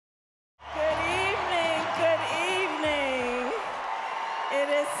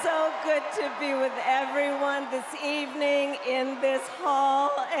good to be with everyone this evening in this hall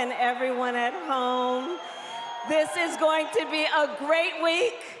and everyone at home. This is going to be a great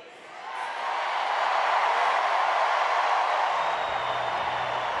week.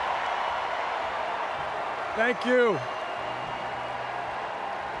 Thank you.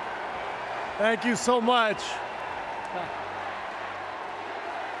 Thank you so much.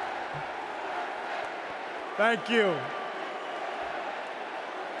 Thank you.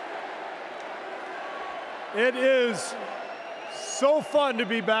 It is so fun to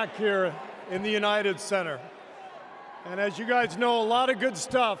be back here in the United Center. And as you guys know, a lot of good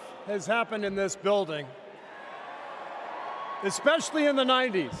stuff has happened in this building, especially in the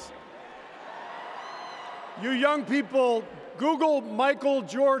 90s. You young people, Google Michael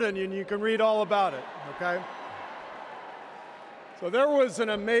Jordan and you can read all about it, okay? So there was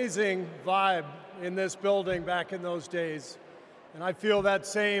an amazing vibe in this building back in those days, and I feel that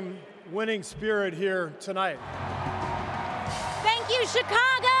same winning spirit here tonight. Thank you,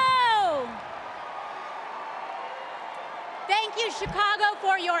 Chicago! Thank you, Chicago,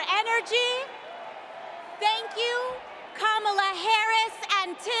 for your energy. Thank you, Kamala Harris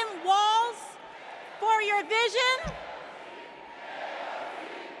and Tim Walz, for your vision.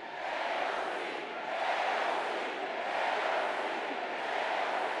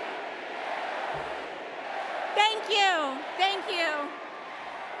 Thank you. Thank you.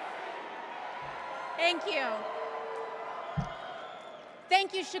 Thank you.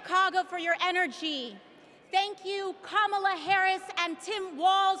 Thank you, Chicago, for your energy. Thank you, Kamala Harris and Tim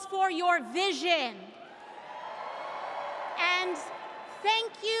Walz, for your vision. And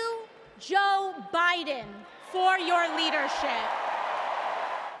thank you, Joe Biden, for your leadership.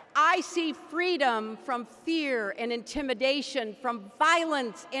 I see freedom from fear and intimidation, from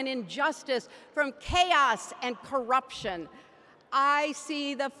violence and injustice, from chaos and corruption. I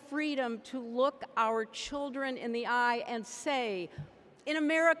see the freedom to look our children in the eye and say, in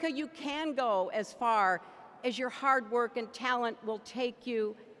America, you can go as far as your hard work and talent will take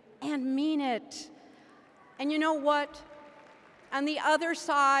you, and mean it. And you know what? On the other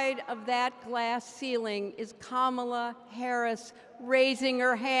side of that glass ceiling is Kamala Harris raising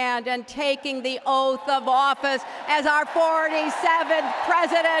her hand and taking the oath of office as our 47th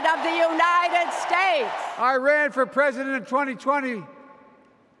President of the United States. I ran for president in 2020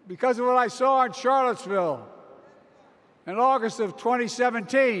 because of what I saw in Charlottesville in August of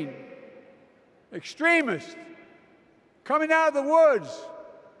 2017. Extremists coming out of the woods,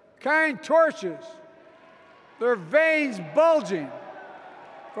 carrying torches, their veins bulging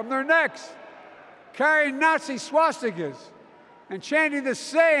from their necks, carrying Nazi swastikas, and chanting the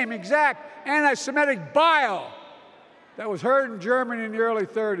same exact anti-Semitic bile that was heard in Germany in the early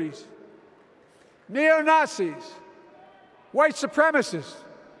 30s. Neo-Nazis, white supremacists,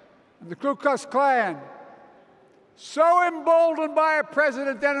 and the Ku Klux Klan, so emboldened by a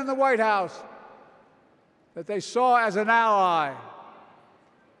president then in the White House that they saw as an ally.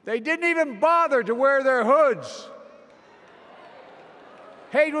 They didn't even bother to wear their hoods.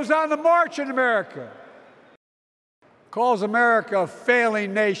 Hate was on the march in America. Calls America a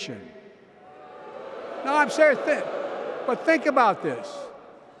failing nation. No, I'm serious. But think about this.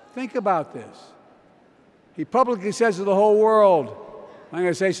 Think about this. He publicly says to the whole world, I'm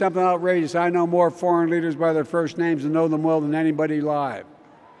going to say something outrageous. I know more foreign leaders by their first names and know them well than anybody alive.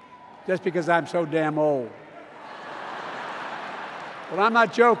 Just because I'm so damn old. But I'm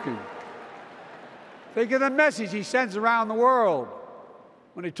not joking. Think of the message he sends around the world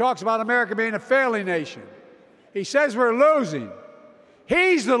when he talks about America being a failing nation. He says we're losing.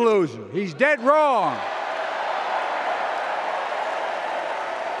 He's the loser. He's dead wrong.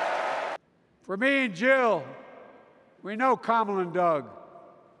 For me and Jill, we know Kamala and Doug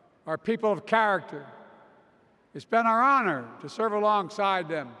are people of character. It's been our honor to serve alongside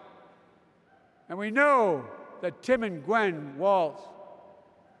them. And we know that Tim and Gwen Walz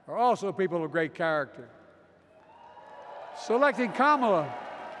are also people of great character. Selecting Kamala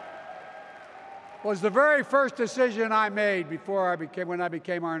was the very first decision I made when I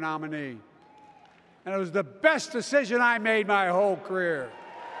became our nominee. And it was the best decision I made my whole career.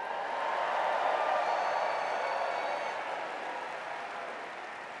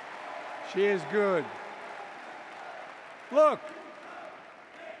 She is good. Look.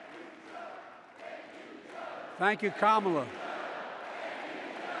 Thank you, Kamala.